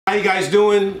How you guys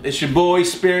doing? It's your boy,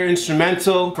 Spirit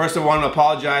Instrumental. First, I want to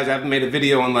apologize. I haven't made a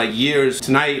video in like years.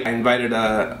 Tonight, I invited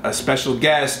a special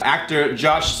guest, actor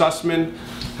Josh Sussman.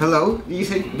 Hello? You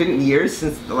said it's been years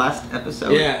since the last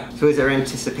episode? Yeah. So is there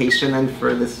anticipation then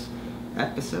for this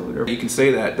episode? Or? You can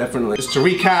say that, definitely. Just to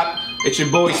recap, it's your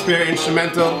boy, Spirit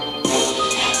Instrumental.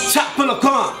 Chop full of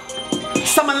corn.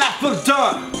 Summer life full of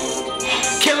dawn.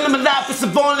 Killing them alive for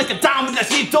Savon like a diamond that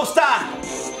she don't stop.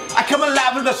 I come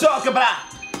alive with a shock about.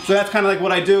 So that's kind of like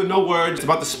what I do, no words. It's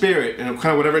about the spirit, and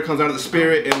kind of whatever comes out of the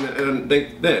spirit, and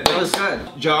that was good.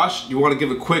 Josh, you want to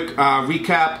give a quick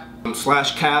recap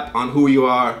 / cap on who you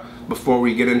are before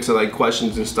we get into like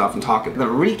questions and stuff and talking. The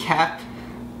recap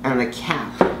and the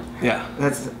cap. Yeah.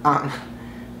 That's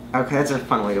okay. That's a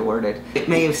fun way to word it. It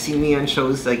may have seen me on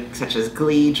shows like such as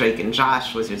Glee, Drake and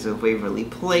Josh, Wizards of Waverly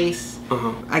Place.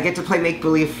 I get to play make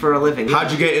believe for a living.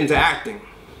 How'd you get into acting?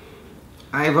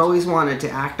 I've always wanted to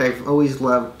act. I've always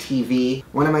loved TV.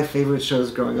 One of my favorite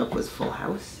shows growing up was Full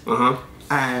House.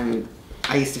 And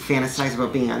I used to fantasize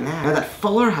about being on that. Now that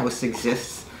Fuller House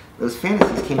exists, those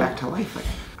fantasies came back to life. Like,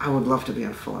 I would love to be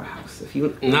on Fuller House. If you,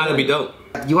 that'd be dope.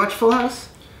 You watch Full House?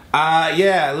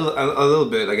 Yeah, a little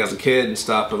bit, like as a kid and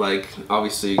stuff, but like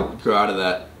obviously grew out of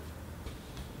that.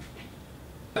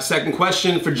 Second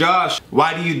question for Josh: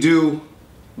 why do you do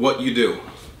what you do?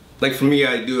 Like for me,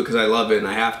 I do it because I love it and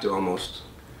I have to almost.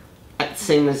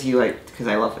 Same as you, because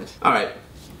I love it. All right,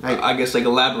 I guess like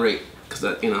elaborate, because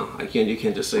you know you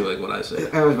can't just say like what I say.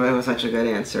 It was such a good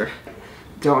answer.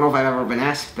 Don't know if I've ever been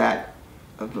asked that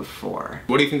before.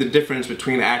 What do you think the difference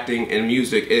between acting and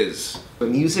music is?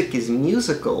 Music is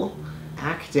musical.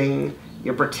 Acting,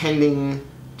 you're pretending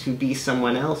to be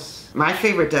someone else. My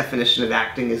favorite definition of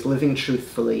acting is living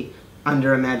truthfully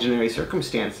under imaginary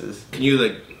circumstances. Can you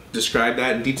like describe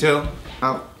that in detail?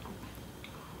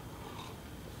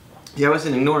 Yeah, I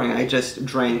wasn't ignoring. I just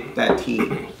drank that tea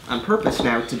on purpose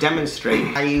now to demonstrate.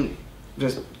 I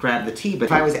just grabbed the tea, but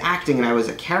if I was acting and I was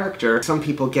a character, some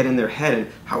people get in their head and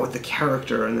how would the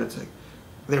character, and it's like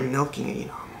they're milking it, you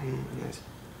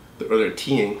know. Or they're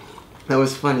teeing. That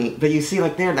was funny, but you see,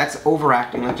 like there, that's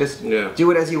overacting. Like just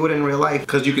do it as you would in real life.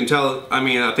 Because you can tell. I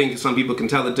mean, I think some people can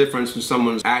tell the difference when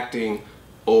someone's acting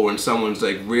or when someone's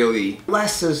like really.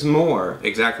 Less is more.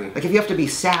 Exactly. Like if you have to be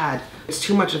sad, it's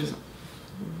too much of.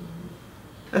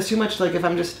 That's too much. Like if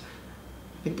I'm just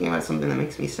thinking about something that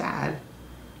makes me sad,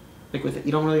 like with it,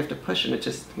 you don't really have to push it. It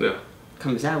just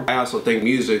comes out. I also think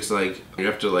music's like you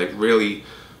have to like really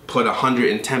put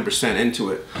 110%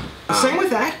 into it. Same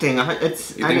with acting.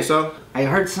 You think so? I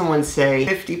heard someone say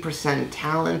 50%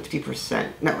 talent,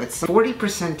 50%. No, it's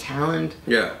 40% talent.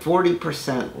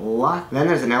 40% luck. Then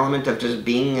there's an element of just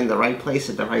being in the right place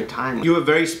at the right time. You have a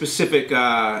very specific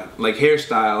like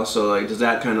hairstyle. So like, does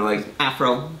that kind of like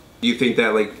afro? Do you think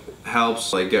that like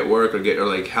helps like get work or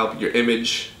like help your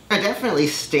image? I definitely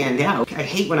stand out. I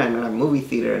hate when I'm in a movie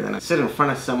theater and then I sit in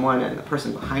front of someone and the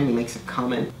person behind me makes a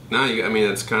comment. No, I mean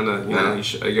it's kind of you know.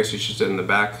 I guess you should sit in the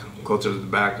back, closer to the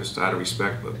back, just out of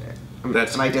respect. But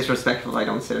that's. Am I disrespectful if I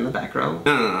don't sit in the back row?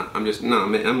 No. I'm just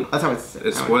that's how it's.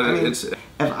 It's what I mean, it's.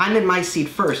 If I'm in my seat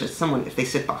first, it's someone. If they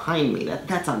sit behind me,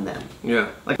 that's on them.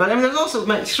 Yeah. Like, but I mean, there's also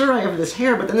sure I have this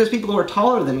hair, but then there's people who are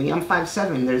taller than me. I'm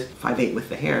 5'7". There's 5'8" with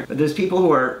the hair, but there's people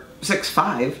who are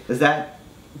 6'5". Is that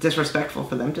disrespectful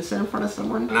for them to sit in front of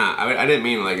someone? Nah, I didn't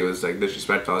mean like it was like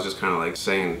disrespectful. I was just kind of like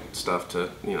saying stuff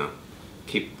to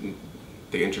keep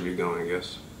the interview going, I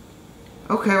guess.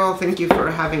 Okay, well, thank you for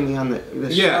having me on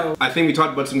the show. I think we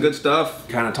talked about some good stuff.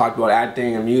 Kind of talked about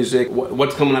acting and music.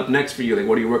 What's coming up next for you? Like,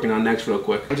 what are you working on next, real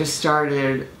quick? I just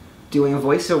started doing a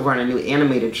voiceover on a new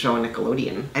animated show on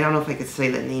Nickelodeon. I don't know if I could say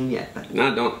that name yet, but...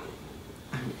 Nah, don't.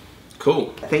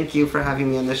 Cool. Thank you for having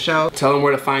me on the show. Tell them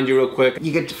where to find you real quick.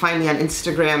 You get to find me on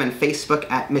Instagram and Facebook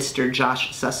at Mr.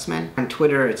 Josh Sussman. On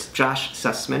Twitter, it's Josh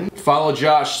Sussman. Follow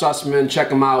Josh Sussman.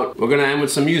 Check him out. We're gonna end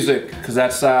with some music because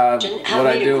that's what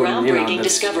I do. And, you know,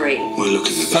 discovery.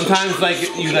 Sometimes like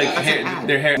you like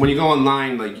their hair. When you go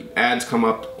online, like ads come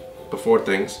up before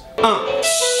things.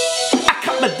 I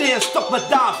cut my dance, stop my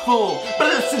downfall. But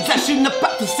listen, that you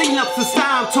about to sing up the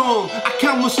sound tone. I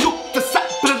come with shoot the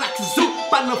side, but like a zoom.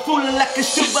 But full like a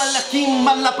shiver, like in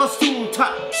my lap of steam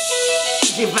top.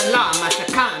 Jivala,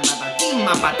 Masakana,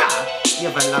 Badima Bada.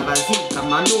 Jivala Bazika,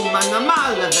 Manuma,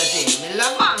 Namala, Vadim,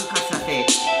 Lavanka Safe.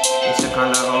 It's a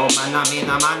color,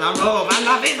 Manamina, Manaro,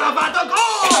 Manavisa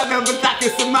Badago. Never that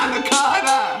is the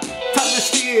Manakara.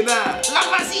 Talastina, La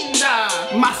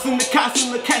Vazinda. Massing the cash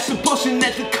in the cash and pushing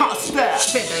at the cost there.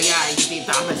 Better, yeah, you be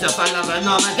dumb as a Falava,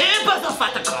 no, but the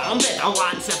Fatacom, better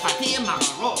once a Fatima,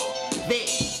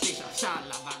 they.